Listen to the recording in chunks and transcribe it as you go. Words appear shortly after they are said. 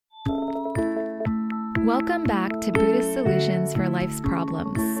Welcome back to Buddhist Solutions for Life's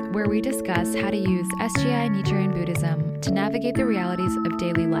Problems, where we discuss how to use SGI Nichiren Buddhism to navigate the realities of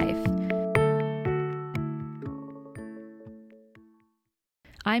daily life.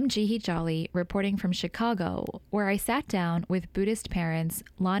 I'm Jihi Jolly, reporting from Chicago, where I sat down with Buddhist parents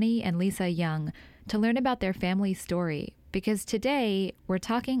Lonnie and Lisa Young to learn about their family story, because today we're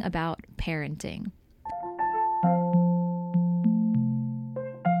talking about parenting.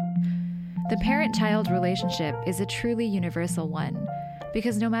 The parent-child relationship is a truly universal one,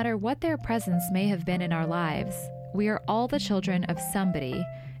 because no matter what their presence may have been in our lives, we are all the children of somebody,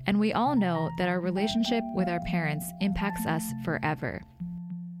 and we all know that our relationship with our parents impacts us forever.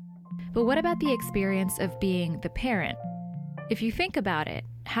 But what about the experience of being the parent? If you think about it,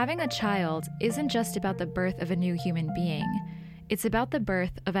 having a child isn't just about the birth of a new human being. It's about the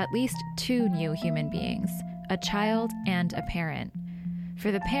birth of at least two new human beings, a child and a parent.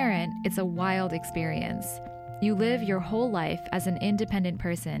 For the parent, it's a wild experience. You live your whole life as an independent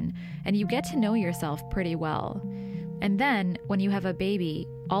person, and you get to know yourself pretty well. And then, when you have a baby,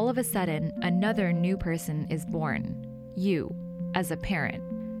 all of a sudden, another new person is born. You, as a parent.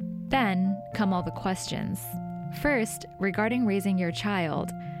 Then come all the questions. First, regarding raising your child,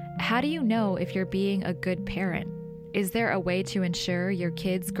 how do you know if you're being a good parent? Is there a way to ensure your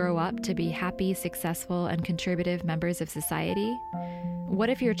kids grow up to be happy, successful, and contributive members of society? What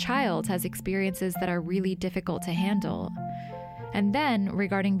if your child has experiences that are really difficult to handle? And then,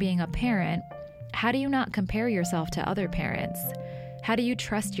 regarding being a parent, how do you not compare yourself to other parents? How do you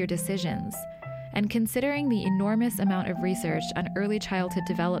trust your decisions? And considering the enormous amount of research on early childhood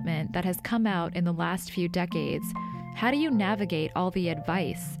development that has come out in the last few decades, how do you navigate all the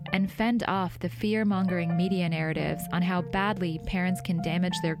advice and fend off the fear-mongering media narratives on how badly parents can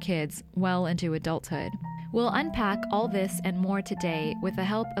damage their kids well into adulthood? We'll unpack all this and more today with the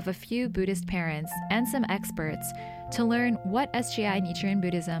help of a few Buddhist parents and some experts to learn what SGI Nichiren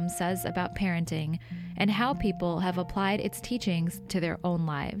Buddhism says about parenting and how people have applied its teachings to their own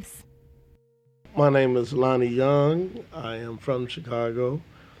lives. My name is Lonnie Young. I am from Chicago.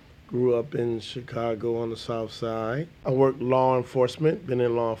 Grew up in Chicago on the South Side. I worked law enforcement, been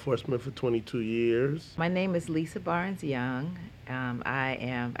in law enforcement for 22 years. My name is Lisa Barnes Young.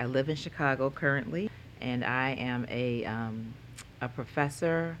 I live in Chicago currently, and I am a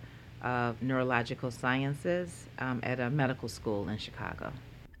professor of neurological sciences at a medical school in Chicago.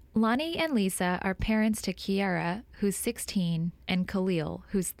 Lonnie and Lisa are parents to Kiara, who's 16, and Khalil,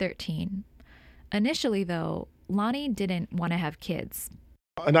 who's 13. Initially, though, Lonnie didn't want to have kids.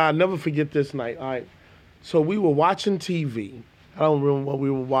 And I'll never forget this night. All right. So we were watching TV. I don't remember what we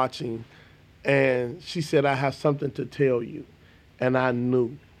were watching. And she said, I have something to tell you. And I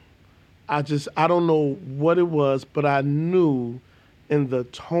knew. I don't know what it was, but I knew in the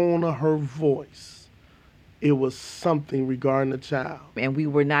tone of her voice, it was something regarding the child. And we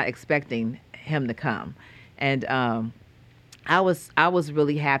were not expecting him to come. And I was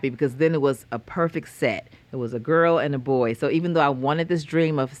really happy because then it was a perfect set. It was a girl and a boy. So even though I wanted this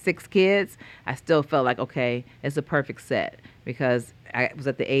dream of 6 kids, I still felt like, okay, it's a perfect set because I was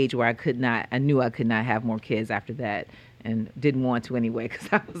at the age where I knew I could not have more kids after that and didn't want to anyway because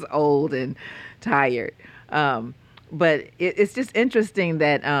I was old and tired. But it's just interesting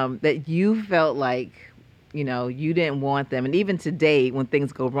that that you felt like, you didn't want them. And even today, when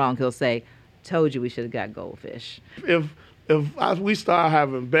things go wrong, he'll say, told you we should have got goldfish. If we start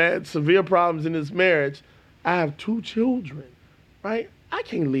having severe problems in this marriage, I have 2 children, right? I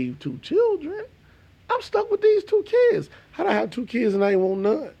can't leave 2 children. I'm stuck with these 2 kids. How do I have 2 kids and I ain't want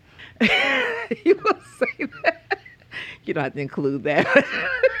none? You will say that. You don't have to include that.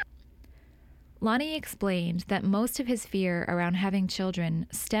 Lonnie explained that most of his fear around having children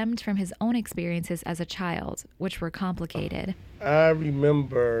stemmed from his own experiences as a child, which were complicated. I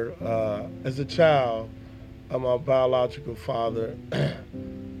remember as a child, my biological father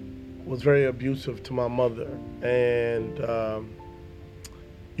was very abusive to my mother. And,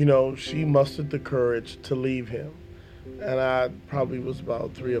 she mustered the courage to leave him. And I probably was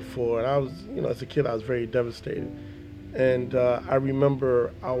about 3 or 4. And I was, as a kid, I was very devastated. And I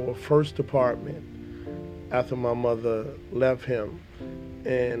remember our first apartment after my mother left him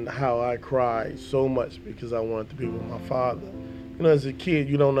and how I cried so much because I wanted to be with my father. As a kid,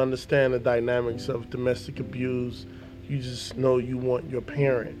 you don't understand the dynamics of domestic abuse. You just know you want your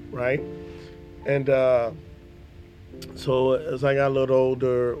parent, right? And so as I got a little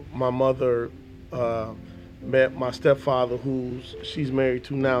older, my mother met my stepfather, she's married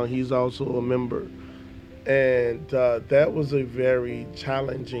to now. He's also a member. And that was a very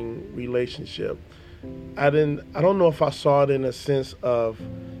challenging relationship I don't know if I saw it in a sense of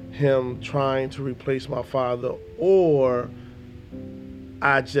him trying to replace my father, or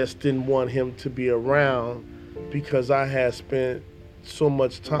I just didn't want him to be around because I had spent so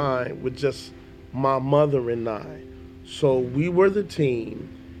much time with just my mother and I. So we were the team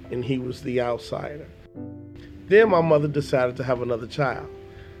and he was the outsider. Then my mother decided to have another child.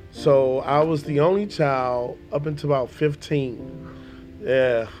 So I was the only child up until about 15.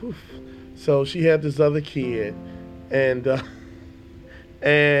 Yeah. So she had this other kid, and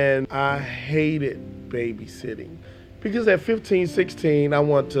I hated babysitting because at 15, 16, I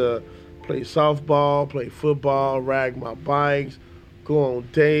wanted to play softball, play football, ride my bikes, go on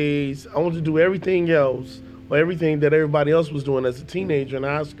dates. I wanted to do everything else, or everything that everybody else was doing as a teenager in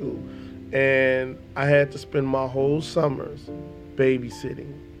high school. And I had to spend my whole summers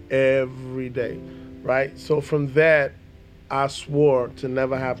babysitting every day, right? So from that, I swore to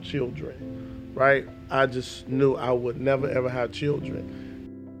never have children, right? I just knew I would never, ever have children.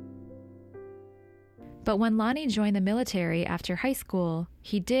 But when Lonnie joined the military after high school,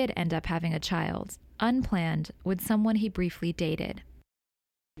 he did end up having a child, unplanned, with someone he briefly dated.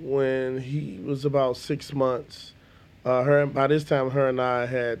 When he was about 6 months, by this time, her and I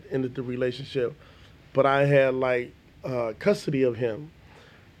had ended the relationship, but I had custody of him.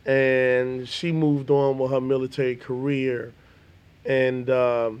 And she moved on with her military career. And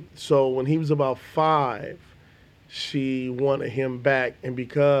so when he was about 5, she wanted him back. And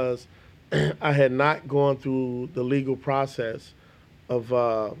because I had not gone through the legal process of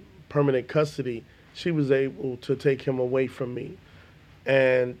permanent custody, she was able to take him away from me.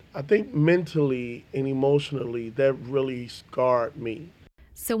 And I think mentally and emotionally, that really scarred me.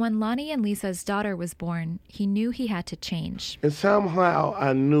 So when Lonnie and Lisa's daughter was born, he knew he had to change. And somehow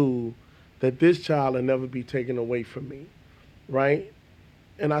I knew that this child would never be taken away from me, right?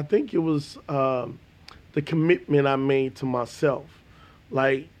 And I think it was the commitment I made to myself.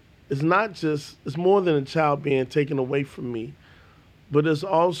 It's more than a child being taken away from me, but it's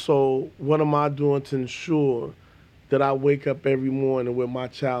also, what am I doing to ensure that I wake up every morning with my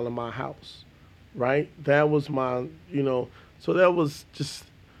child in my house, right? That was so that was just,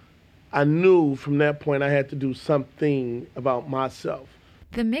 I knew from that point I had to do something about myself.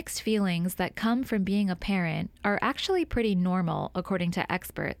 The mixed feelings that come from being a parent are actually pretty normal, according to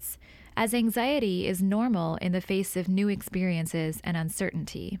experts, as anxiety is normal in the face of new experiences and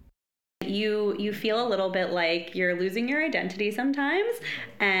uncertainty. You feel a little bit like you're losing your identity sometimes,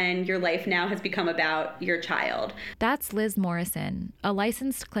 and your life now has become about your child. That's Liz Morrison, a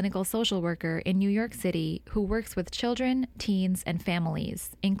licensed clinical social worker in New York City who works with children, teens, and families,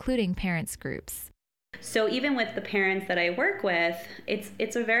 including parents groups. So even with the parents that I work with,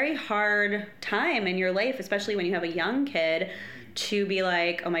 it's a very hard time in your life, especially when you have a young kid, to be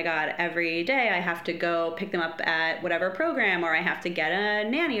like, oh my God, every day I have to go pick them up at whatever program, or I have to get a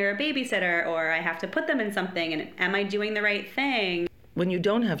nanny or a babysitter, or I have to put them in something, and am I doing the right thing? When you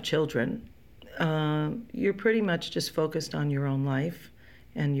don't have children, you're pretty much just focused on your own life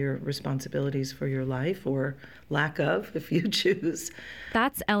and your responsibilities for your life, or lack of, if you choose.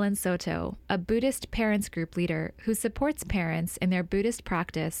 That's Ellen Soto, a Buddhist parents group leader who supports parents in their Buddhist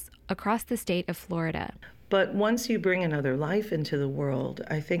practice across the state of Florida. But once you bring another life into the world,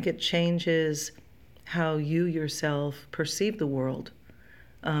 I think it changes how you yourself perceive the world,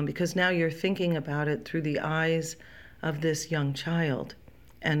 because now you're thinking about it through the eyes of this young child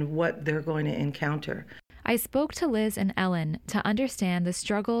and what they're going to encounter. I spoke to Liz and Ellen to understand the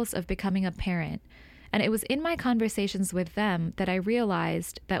struggles of becoming a parent, and it was in my conversations with them that I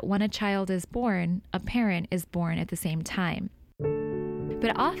realized that when a child is born, a parent is born at the same time.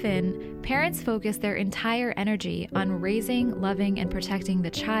 But often, parents focus their entire energy on raising, loving, and protecting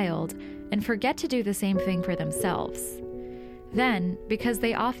the child and forget to do the same thing for themselves. Then, because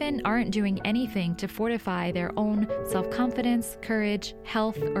they often aren't doing anything to fortify their own self-confidence, courage,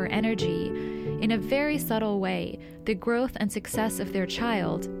 health, or energy, in a very subtle way, the growth and success of their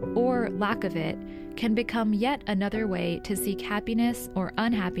child, or lack of it, can become yet another way to seek happiness or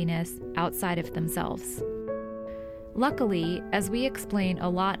unhappiness outside of themselves. Luckily, as we explain a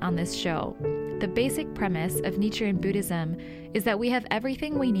lot on this show, the basic premise of Nichiren Buddhism is that we have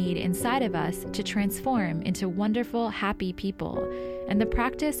everything we need inside of us to transform into wonderful, happy people, and the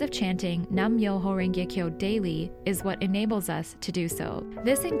practice of chanting Nam-myoho Renge Kyo daily is what enables us to do so.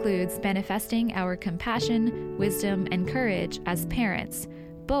 This includes manifesting our compassion, wisdom, and courage as parents,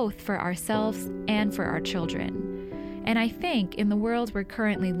 both for ourselves and for our children. And I think in the world we're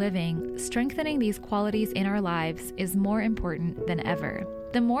currently living, strengthening these qualities in our lives is more important than ever.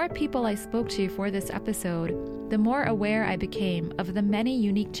 The more people I spoke to for this episode, the more aware I became of the many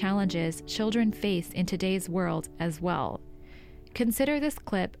unique challenges children face in today's world as well. Consider this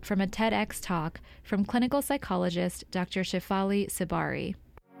clip from a TEDx talk from clinical psychologist Dr. Shefali Tsibari.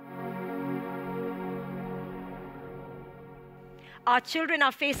 Our children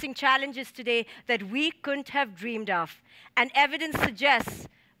are facing challenges today that we couldn't have dreamed of, and evidence suggests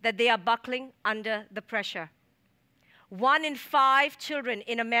that they are buckling under the pressure. 1 in 5 children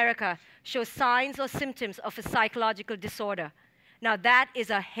in America show signs or symptoms of a psychological disorder. Now that is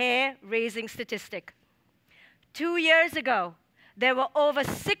a hair-raising statistic. 2 years ago, there were over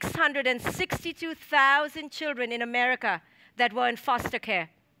 662,000 children in America that were in foster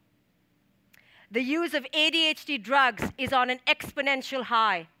care. The use of ADHD drugs is on an exponential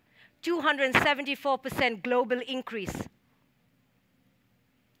high, 274% global increase.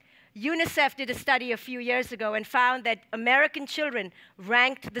 UNICEF did a study a few years ago and found that American children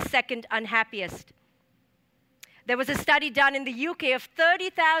ranked the second unhappiest. There was a study done in the UK of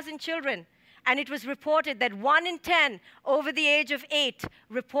 30,000 children, and it was reported that 1 in 10 over the age of 8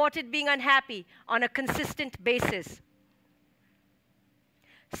 reported being unhappy on a consistent basis.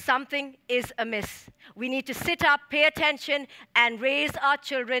 Something is amiss. We need to sit up, pay attention, and raise our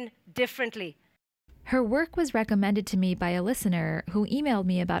children differently. Her work was recommended to me by a listener who emailed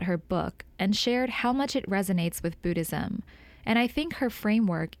me about her book and shared how much it resonates with Buddhism. And I think her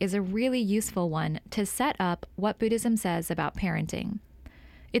framework is a really useful one to set up what Buddhism says about parenting.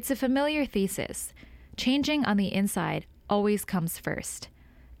 It's a familiar thesis. Changing on the inside always comes first.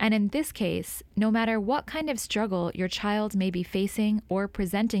 And in this case, no matter what kind of struggle your child may be facing or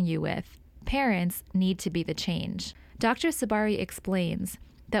presenting you with, parents need to be the change. Dr. Tsibari explains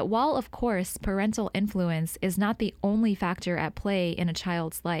that while, of course, parental influence is not the only factor at play in a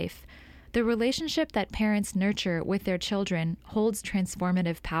child's life, the relationship that parents nurture with their children holds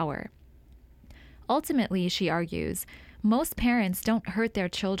transformative power. Ultimately, she argues, most parents don't hurt their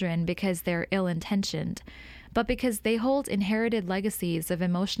children because they're ill-intentioned, but because they hold inherited legacies of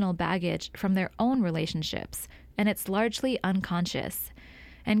emotional baggage from their own relationships, and it's largely unconscious.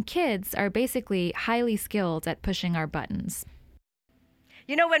 And kids are basically highly skilled at pushing our buttons.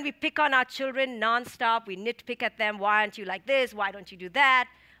 You know, when we pick on our children nonstop, we nitpick at them, why aren't you like this? Why don't you do that?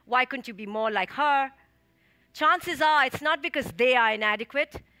 Why couldn't you be more like her? Chances are it's not because they are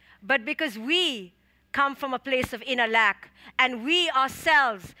inadequate, but because we come from a place of inner lack, and we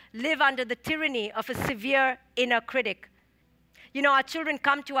ourselves live under the tyranny of a severe inner critic. You know, our children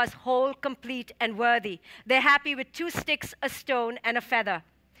come to us whole, complete, and worthy. They're happy with 2 sticks, a stone, and a feather.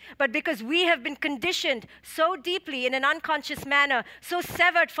 But because we have been conditioned so deeply in an unconscious manner, so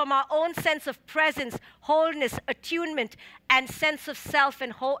severed from our own sense of presence, wholeness, attunement, and sense of self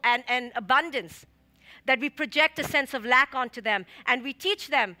and abundance, that we project a sense of lack onto them, and we teach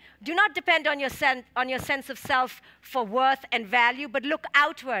them, do not depend on your sense of self for worth and value, but look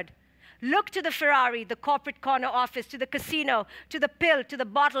outward. Look to the Ferrari, the corporate corner office, to the casino, to the pill, to the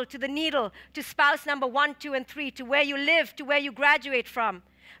bottle, to the needle, to spouse number 1, 2, and 3, to where you live, to where you graduate from.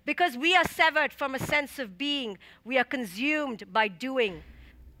 Because we are severed from a sense of being, we are consumed by doing.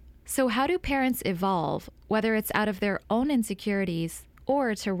 So how do parents evolve, whether it's out of their own insecurities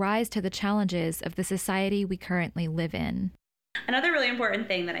or to rise to the challenges of the society we currently live in? Another really important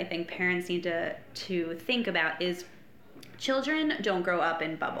thing that I think parents need to think about is children don't grow up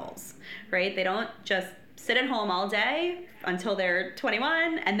in bubbles, right? They don't just sit at home all day until they're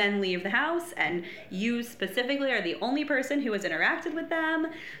 21 and then leave the house, and you specifically are the only person who has interacted with them,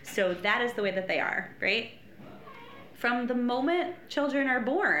 so that is the way that they are, right? From the moment children are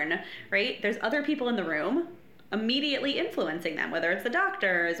born, right, there's other people in the room immediately influencing them, whether it's the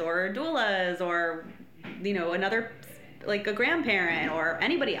doctors or doulas or, you know, another, like a grandparent or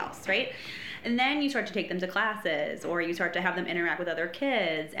anybody else, right? And then you start to take them to classes, or you start to have them interact with other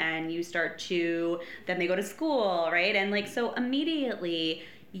kids, and you start to, then they go to school, right? And like, so immediately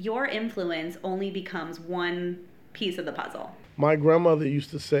your influence only becomes one piece of the puzzle. My grandmother used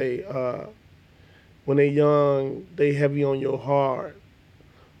to say, when they're young, they heavy on your heart.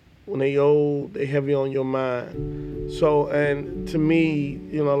 When they old, they heavy on your mind. So, and to me,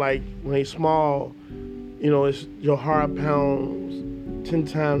 you know, like when they small, you know, it's your heart pounds 10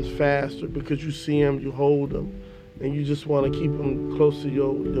 times faster because you see them, you hold them, and you just want to keep them close to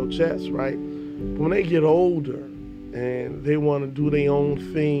your chest, right? But when they get older and they want to do their own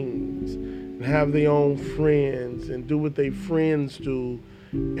things and have their own friends and do what their friends do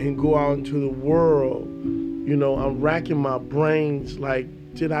and go out into the world, you know, I'm racking my brains like,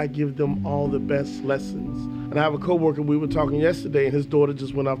 did I give them all the best lessons? And I have a coworker, we were talking yesterday, and his daughter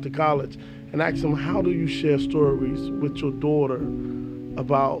just went off to college, and asked him, how do you share stories with your daughter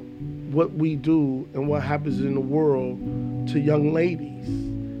about what we do and what happens in the world to young ladies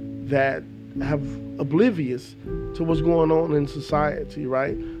that have oblivious to what's going on in society,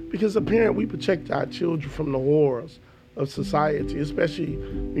 right? Because as a parent, we protect our children from the horrors of society, especially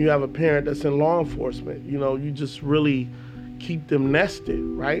when you have a parent that's in law enforcement. You know, you just really keep them nested,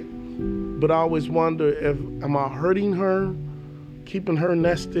 right? But I always wonder am I hurting her, keeping her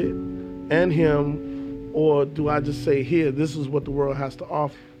nested, and him, or do I just say, here, this is what the world has to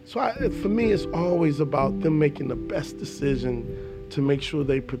offer? So for me, it's always about them making the best decision to make sure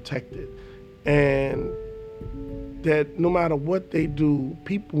they protect it. And that no matter what they do,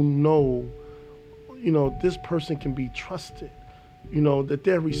 people know, you know, this person can be trusted, you know, that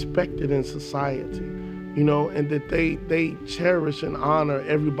they're respected in society, you know, and that they cherish and honor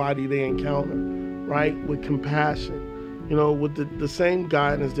everybody they encounter, right, with compassion, you know, with the same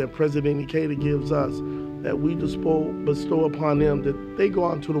guidance that President Ikeda gives us, that we bestow upon them, that they go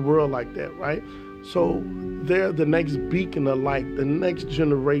out into the world like that, right? So they're the next beacon of light, the next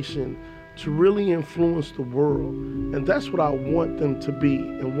generation to really influence the world. And that's what I want them to be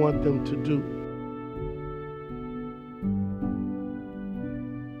and want them to do.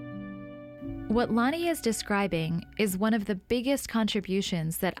 What Lonnie is describing is one of the biggest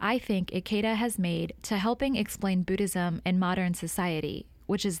contributions that I think Ikeda has made to helping explain Buddhism in modern society,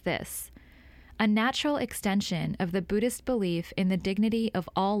 which is this: a natural extension of the Buddhist belief in the dignity of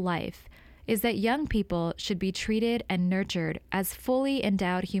all life is that young people should be treated and nurtured as fully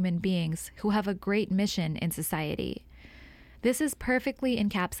endowed human beings who have a great mission in society. This is perfectly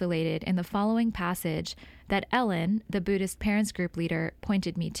encapsulated in the following passage that Ellen, the Buddhist Parents Group leader,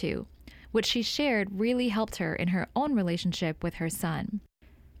 pointed me to, which she shared really helped her in her own relationship with her son.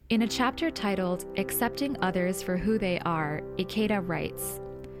 In a chapter titled Accepting Others for Who They Are, Ikeda writes,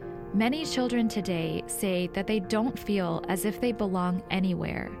 "Many children today say that they don't feel as if they belong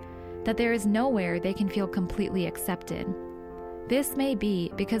anywhere, that there is nowhere they can feel completely accepted. This may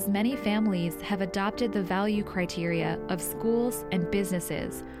be because many families have adopted the value criteria of schools and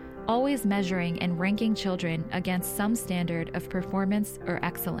businesses, always measuring and ranking children against some standard of performance or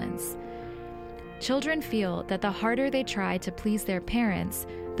excellence. Children feel that the harder they try to please their parents,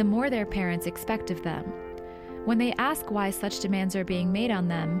 the more their parents expect of them. When they ask why such demands are being made on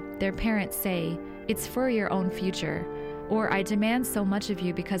them, their parents say, 'It's for your own future,' or 'I demand so much of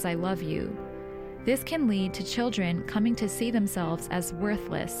you because I love you.' This can lead to children coming to see themselves as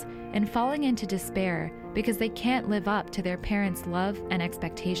worthless and falling into despair because they can't live up to their parents' love and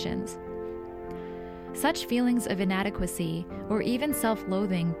expectations. Such feelings of inadequacy or even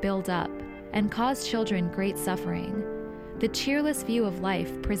self-loathing build up and cause children great suffering. The cheerless view of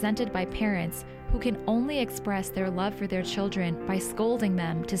life presented by parents who can only express their love for their children by scolding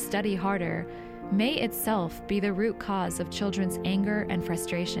them to study harder may itself be the root cause of children's anger and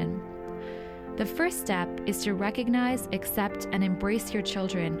frustration. The first step is to recognize, accept, and embrace your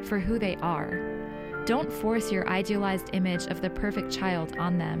children for who they are. Don't force your idealized image of the perfect child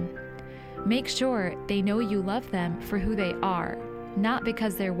on them. Make sure they know you love them for who they are, not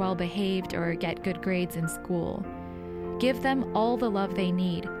because they're well-behaved or get good grades in school. Give them all the love they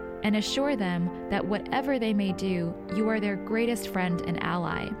need and assure them that whatever they may do, you are their greatest friend and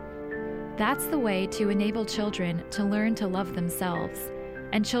ally. That's the way to enable children to learn to love themselves,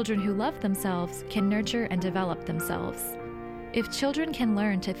 and children who love themselves can nurture and develop themselves. If children can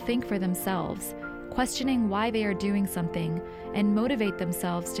learn to think for themselves, questioning why they are doing something, and motivate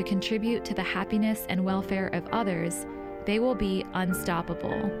themselves to contribute to the happiness and welfare of others, they will be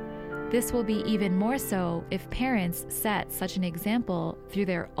unstoppable. This will be even more so if parents set such an example through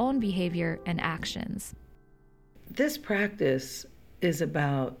their own behavior and actions." This practice is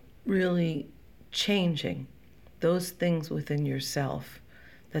about really changing those things within yourself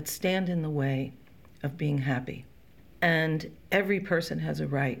that stand in the way of being happy. And every person has a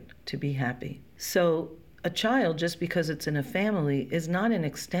right to be happy. So a child, just because it's in a family, is not an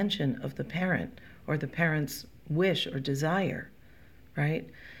extension of the parent or the parent's wish or desire, right?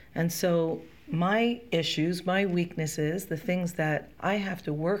 And so my issues, my weaknesses, the things that I have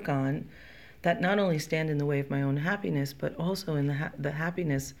to work on that not only stand in the way of my own happiness, but also in the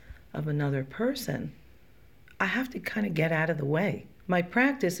happiness of another person, I have to kind of get out of the way. My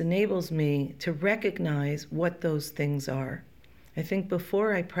practice enables me to recognize what those things are. I think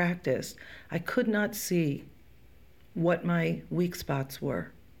before I practiced, I could not see what my weak spots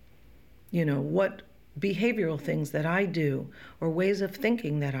were. You know, what behavioral things that I do or ways of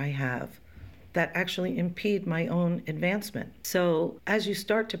thinking that I have that actually impede my own advancement. So as you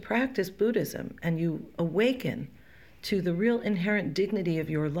start to practice Buddhism and you awaken to the real inherent dignity of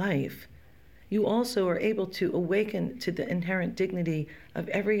your life, you also are able to awaken to the inherent dignity of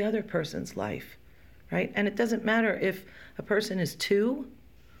every other person's life, right? And it doesn't matter if a person is 2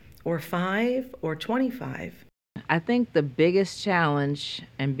 or 5 or 25. I think the biggest challenge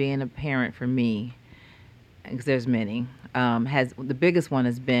in being a parent for me, because there's many, the biggest one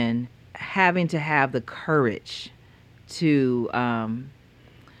has been having to have the courage to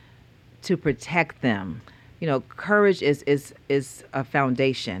protect them. You know, courage is a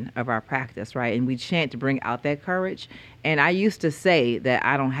foundation of our practice, right? And we chant to bring out that courage. And I used to say that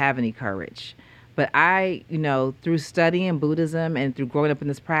I don't have any courage. But I, through studying Buddhism and through growing up in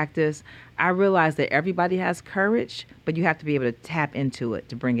this practice, I realized that everybody has courage, but you have to be able to tap into it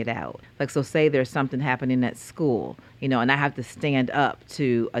to bring it out. Like, so say there's something happening at school, and I have to stand up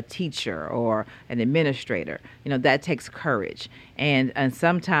to a teacher or an administrator. That takes courage. And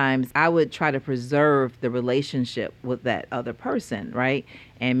sometimes I would try to preserve the relationship with that other person, right?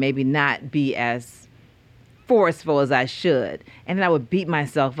 And maybe not be as forceful as I should. And then I would beat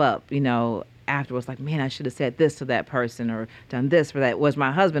myself up, afterwards, like, man, I should have said this to that person or done this for that. Was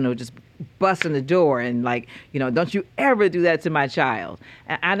my husband who would just bust in the door and like, don't you ever do that to my child.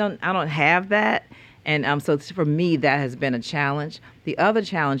 And I don't have that. And so for me, that has been a challenge. The other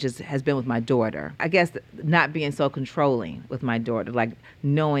challenge has been with my daughter. I guess not being so controlling with my daughter, like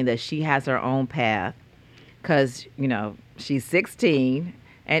knowing that she has her own path because, she's 16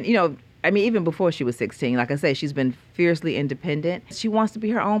 and, even before she was 16, like I say, she's been fiercely independent. She wants to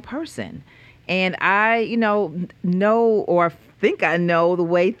be her own person. And I, know or think I know the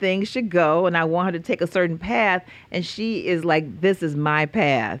way things should go, and I want her to take a certain path, and she is like, this is my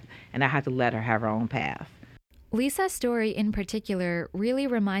path, and I have to let her have her own path. Lisa's story in particular really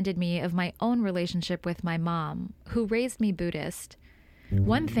reminded me of my own relationship with my mom, who raised me Buddhist.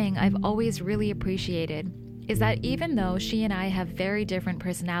 One thing I've always really appreciated is that even though she and I have very different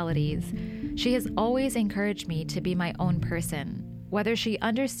personalities, she has always encouraged me to be my own person, whether she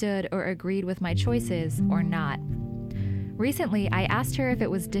understood or agreed with my choices or not. Recently, I asked her if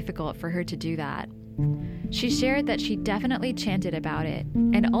it was difficult for her to do that. She shared that she definitely chanted about it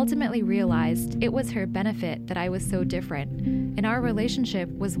and ultimately realized it was her benefit that I was so different, and our relationship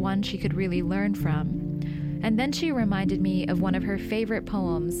was one she could really learn from. And then she reminded me of one of her favorite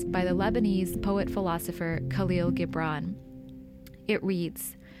poems by the Lebanese poet-philosopher Khalil Gibran. It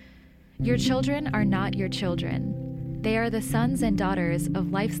reads, "Your children are not your children. They are the sons and daughters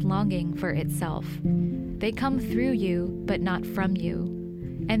of life's longing for itself. They come through you, but not from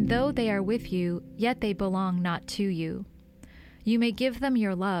you. And though they are with you, yet they belong not to you. You may give them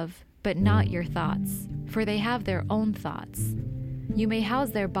your love, but not your thoughts, for they have their own thoughts. You may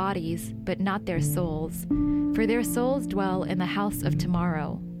house their bodies, but not their souls, for their souls dwell in the house of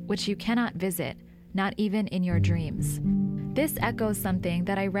tomorrow, which you cannot visit, not even in your dreams." This echoes something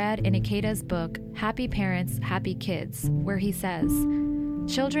that I read in Ikeda's book, Happy Parents, Happy Kids, where he says,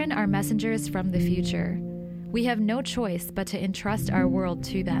 "Children are messengers from the future. We have no choice but to entrust our world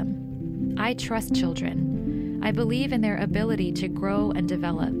to them. I trust children. I believe in their ability to grow and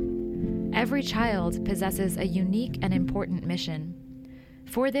develop. Every child possesses a unique and important mission.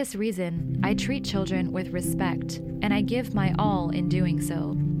 For this reason, I treat children with respect, and I give my all in doing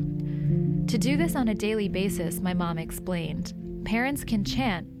so." To do this on a daily basis, my mom explained, parents can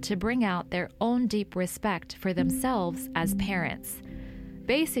chant to bring out their own deep respect for themselves as parents.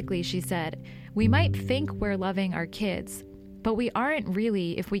 Basically, she said, we might think we're loving our kids, but we aren't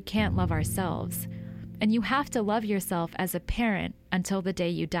really if we can't love ourselves. And you have to love yourself as a parent until the day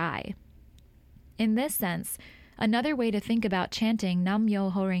you die. In this sense, another way to think about chanting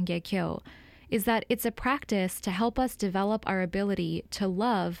Nam-myoho Renge Kyo is that it's a practice to help us develop our ability to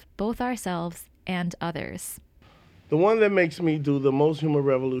love both ourselves and others. The one that makes me do the most human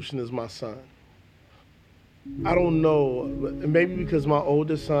revolution is my son. I don't know, maybe because my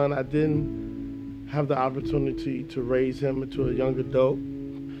oldest son, I didn't have the opportunity to raise him into a young adult.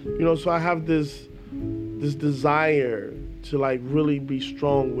 So I have this desire to like really be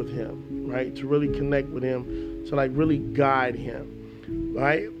strong with him, right? To really connect with him, to like really guide him,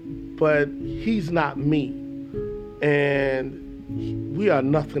 right? But he's not me, and we are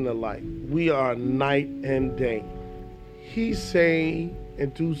nothing alike. We are night and day. He say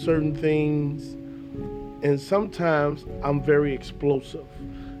and do certain things, and sometimes I'm very explosive.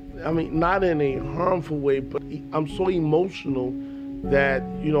 I mean, not in a harmful way, but I'm so emotional that,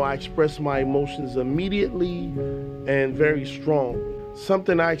 I express my emotions immediately and very strong.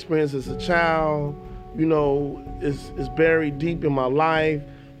 Something I experienced as a child, is buried deep in my life.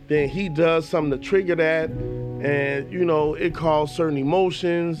 Then he does something to trigger that, and it calls certain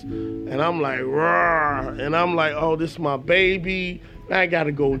emotions, and I'm like, rawr, and I'm like, oh, this is my baby, I got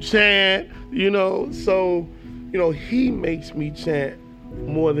to go chant, So, he makes me chant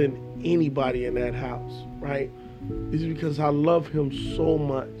more than anybody in that house, right? It's because I love him so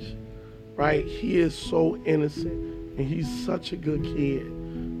much, right? He is so innocent, and he's such a good kid,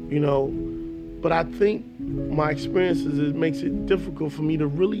 But I think my experiences, it makes it difficult for me to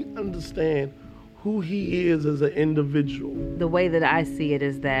really understand who he is as an individual. The way that I see it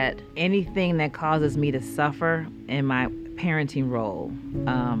is that anything that causes me to suffer in my parenting role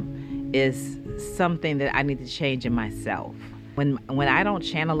is something that I need to change in myself. When I don't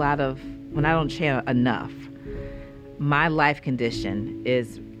chant enough, my life condition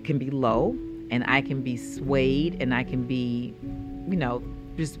can be low, and I can be swayed, and I can be,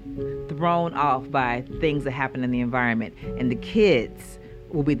 just thrown off by things that happen in the environment, and the kids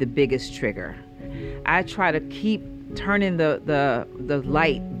will be the biggest trigger. I try to keep turning the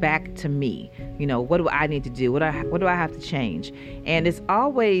light back to me. What do I need to do? What do I have to change? And it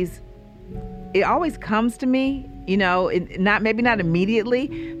always comes to me, maybe not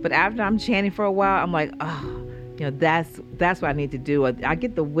immediately, but after I'm chanting for a while, I'm like, that's what I need to do. I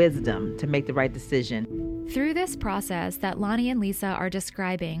get the wisdom to make the right decision. Through this process that Lonnie and Lisa are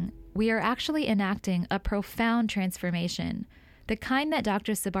describing, we are actually enacting a profound transformation, the kind that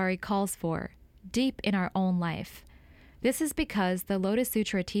Dr. Sabari calls for, deep in our own life. This is because the Lotus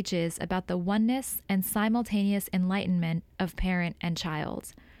Sutra teaches about the oneness and simultaneous enlightenment of parent and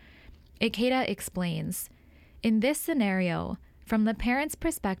child. Ikeda explains, in this scenario, from the parent's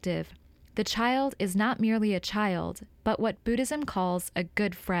perspective, the child is not merely a child, but what Buddhism calls a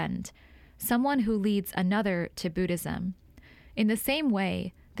good friend, someone who leads another to Buddhism. In the same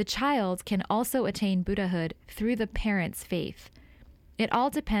way, the child can also attain Buddhahood through the parent's faith. It all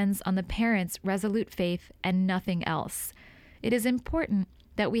depends on the parent's resolute faith and nothing else. It is important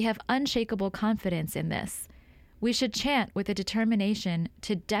that we have unshakable confidence in this. We should chant with a determination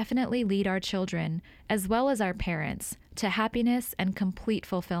to definitely lead our children, as well as our parents, to happiness and complete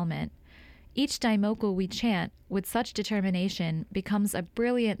fulfillment. Each daimoku we chant with such determination becomes a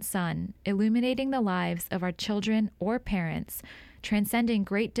brilliant sun, illuminating the lives of our children or parents, transcending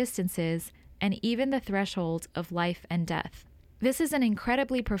great distances and even the threshold of life and death. This is an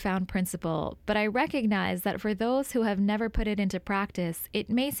incredibly profound principle, but I recognize that for those who have never put it into practice,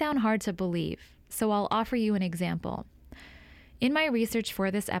 it may sound hard to believe, so I'll offer you an example. In my research for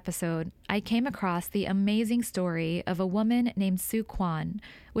this episode, I came across the amazing story of a woman named Sue Kwan,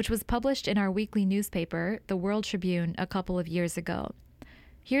 which was published in our weekly newspaper, the World Tribune, a couple of years ago.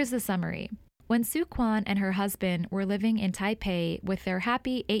 Here's the summary. When Sue Kwan and her husband were living in Taipei with their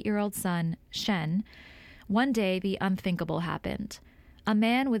happy 8-year-old son, Shen, one day the unthinkable happened. A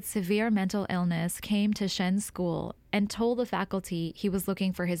man with severe mental illness came to Shen's school and told the faculty he was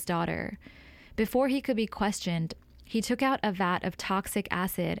looking for his daughter. Before he could be questioned, he took out a vat of toxic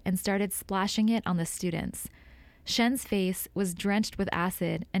acid and started splashing it on the students. Shen's face was drenched with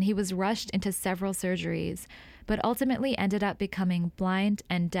acid, and he was rushed into several surgeries, but ultimately ended up becoming blind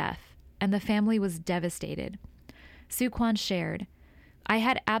and deaf, and the family was devastated. Sue Kwan shared, I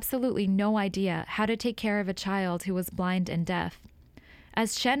had absolutely no idea how to take care of a child who was blind and deaf.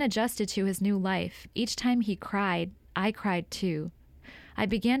 As Shen adjusted to his new life, each time he cried, I cried too. I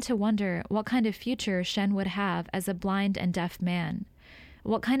began to wonder what kind of future Shen would have as a blind and deaf man.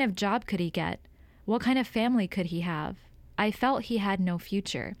 What kind of job could he get? What kind of family could he have? I felt he had no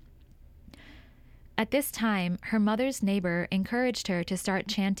future. At this time, her mother's neighbor encouraged her to start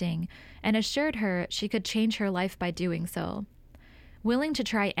chanting and assured her she could change her life by doing so. Willing to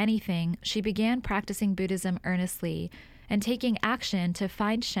try anything, she began practicing Buddhism earnestly and taking action to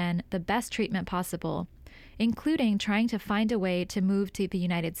find Shen the best treatment possible, including trying to find a way to move to the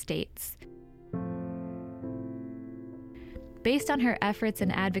United States. Based on her efforts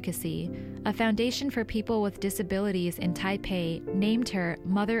and advocacy, a foundation for people with disabilities in Taipei named her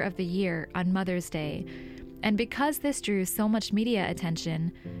Mother of the Year on Mother's Day. And because this drew so much media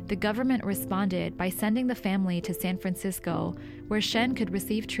attention, the government responded by sending the family to San Francisco, where Shen could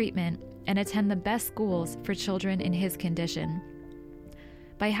receive treatment and attend the best schools for children in his condition.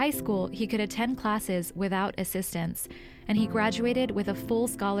 By high school, he could attend classes without assistance, and he graduated with a full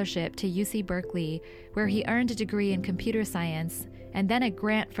scholarship to UC Berkeley, where he earned a degree in computer science and then a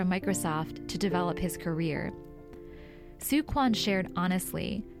grant from Microsoft to develop his career. Sue Kwan shared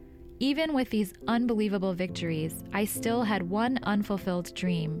honestly, even with these unbelievable victories, I still had one unfulfilled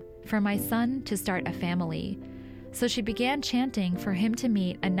dream, for my son to start a family. So she began chanting for him to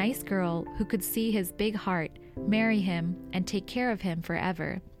meet a nice girl who could see his big heart, marry him, and take care of him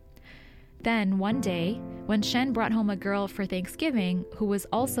forever. Then, one day, when Shen brought home a girl for Thanksgiving who was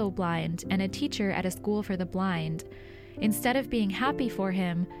also blind and a teacher at a school for the blind, Instead of being happy for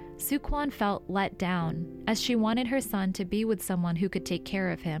him, Sukwon felt let down, as she wanted her son to be with someone who could take care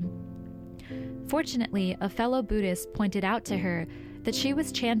of him. Fortunately, a fellow Buddhist pointed out to her that she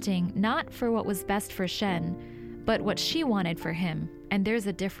was chanting not for what was best for Shen, but what she wanted for him, and there's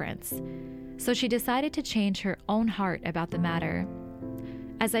a difference. So she decided to change her own heart about the matter.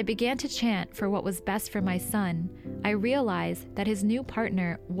 As I began to chant for what was best for my son, I realized that his new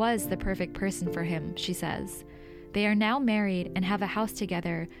partner was the perfect person for him, she says. They are now married and have a house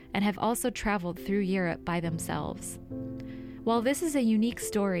together and have also traveled through Europe by themselves. While this is a unique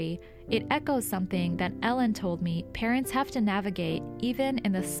story, it echoes something that Ellen told me parents have to navigate even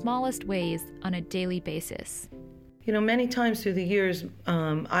in the smallest ways on a daily basis. You know, many times through the years,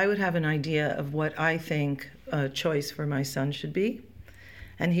 I would have an idea of what I think a choice for my son should be,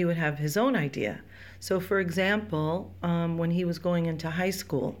 and he would have his own idea. So, for example, when he was going into high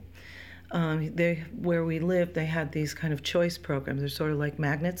school, where we lived, they had these kind of choice programs. They're sort of like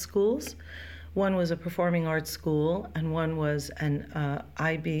magnet schools. One was a performing arts school, and one was an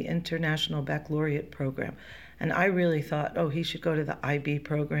IB International Baccalaureate program. And I really thought, oh, he should go to the IB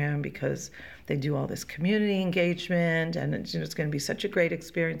program because they do all this community engagement, and it's going to be such a great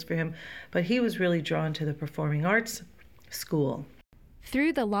experience for him. But he was really drawn to the performing arts school.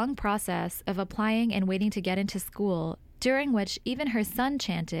 Through the long process of applying and waiting to get into school, during which even her son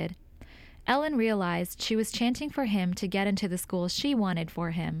chanted, Ellen realized she was chanting for him to get into the school she wanted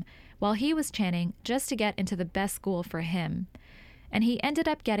for him, while he was chanting just to get into the best school for him. And he ended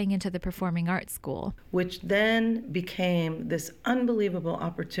up getting into the performing arts school. Which then became this unbelievable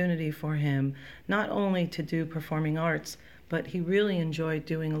opportunity for him, not only to do performing arts, but he really enjoyed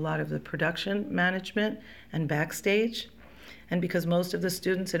doing a lot of the production management and backstage. And because most of the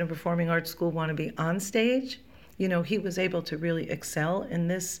students in a performing arts school want to be on stage, you know, he was able to really excel in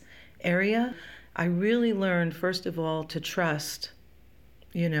this area. I really learned, first of all, to trust,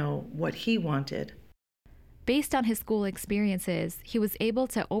 you know, what he wanted. Based on his school experiences, he was able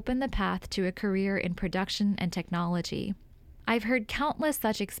to open the path to a career in production and technology. I've heard countless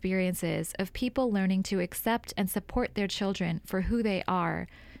such experiences of people learning to accept and support their children for who they are,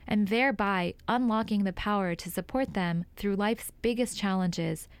 and thereby unlocking the power to support them through life's biggest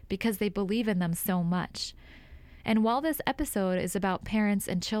challenges because they believe in them so much. And while this episode is about parents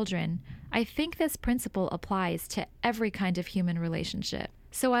and children, I think this principle applies to every kind of human relationship.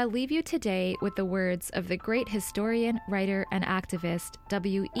 So I'll leave you today with the words of the great historian, writer, and activist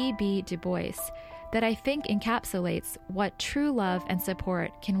W.E.B. Du Bois that I think encapsulates what true love and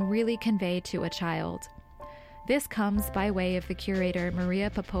support can really convey to a child. This comes by way of the curator Maria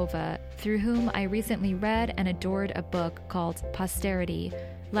Popova, through whom I recently read and adored a book called Posterity,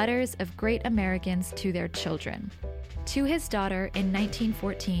 Letters of Great Americans to Their Children. To his daughter in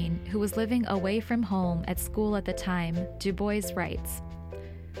 1914, who was living away from home at school at the time, Du Bois writes,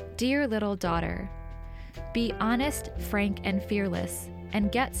 "Dear little daughter, be honest, frank, and fearless,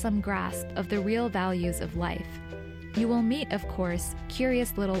 and get some grasp of the real values of life. You will meet, of course,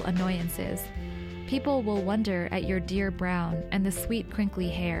 curious little annoyances. People will wonder at your dear brown and the sweet crinkly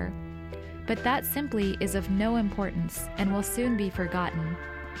hair. But that simply is of no importance and will soon be forgotten.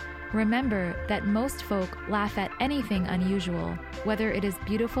 Remember that most folk laugh at anything unusual, whether it is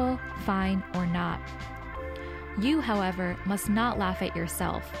beautiful, fine, or not. You, however, must not laugh at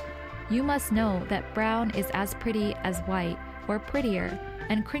yourself. You must know that brown is as pretty as white, or prettier,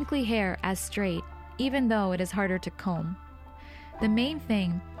 and crinkly hair as straight, even though it is harder to comb. The main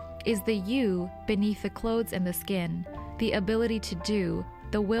thing is the you beneath the clothes and the skin, the ability to do,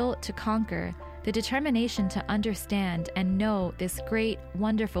 the will to conquer, the determination to understand and know this great,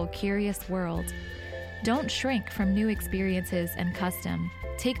 wonderful, curious world. Don't shrink from new experiences and custom.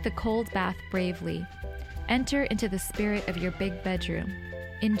 Take the cold bath bravely. Enter into the spirit of your big bedroom.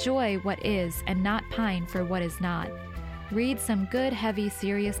 Enjoy what is and not pine for what is not. Read some good, heavy,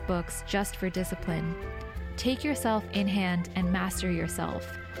 serious books just for discipline. Take yourself in hand and master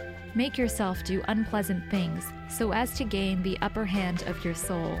yourself. Make yourself do unpleasant things so as to gain the upper hand of your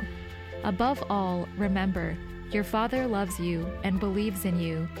soul. Above all, remember, your Father loves you and believes in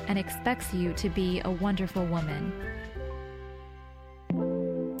you and expects you to be a wonderful woman."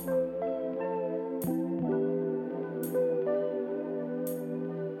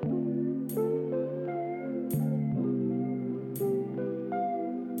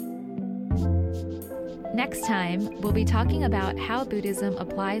 Next time, we'll be talking about how Buddhism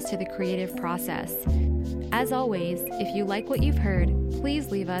applies to the creative process. As always, if you like what you've heard, please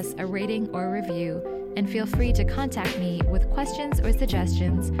leave us a rating or review, and feel free to contact me with questions or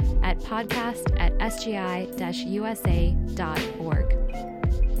suggestions at podcast@sgi-usa.org.